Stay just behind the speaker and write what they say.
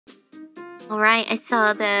Alright, I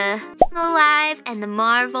saw the Hololive and the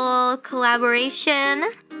Marvel collaboration.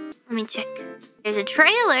 Let me check. There's a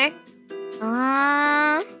trailer.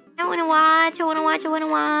 I wanna watch.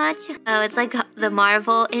 Oh, it's like the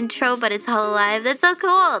Marvel intro, but it's Hololive. That's so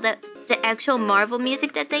cool. The actual Marvel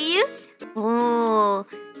music that they use. Oh,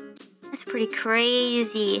 that's pretty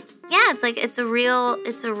crazy. Yeah, it's a real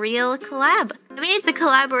collab. I mean, it's a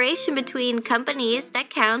collaboration between companies. That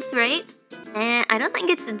counts, right? And I don't think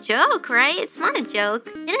it's a joke, right? It's not a joke.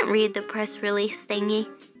 I didn't read the press release thingy.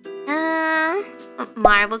 What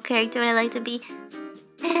Marvel character would I like to be?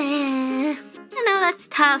 I don't know, that's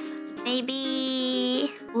tough.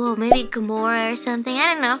 Maybe Gamora or something.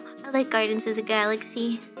 I don't know. I like Guardians of the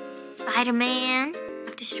Galaxy. Spider-Man.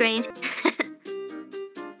 Doctor Strange.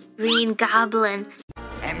 Green Goblin.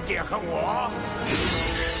 MJ 和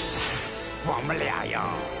我们俩要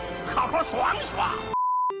好好爽爽。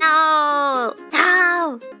 No!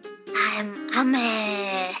 I'm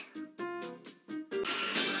Ame.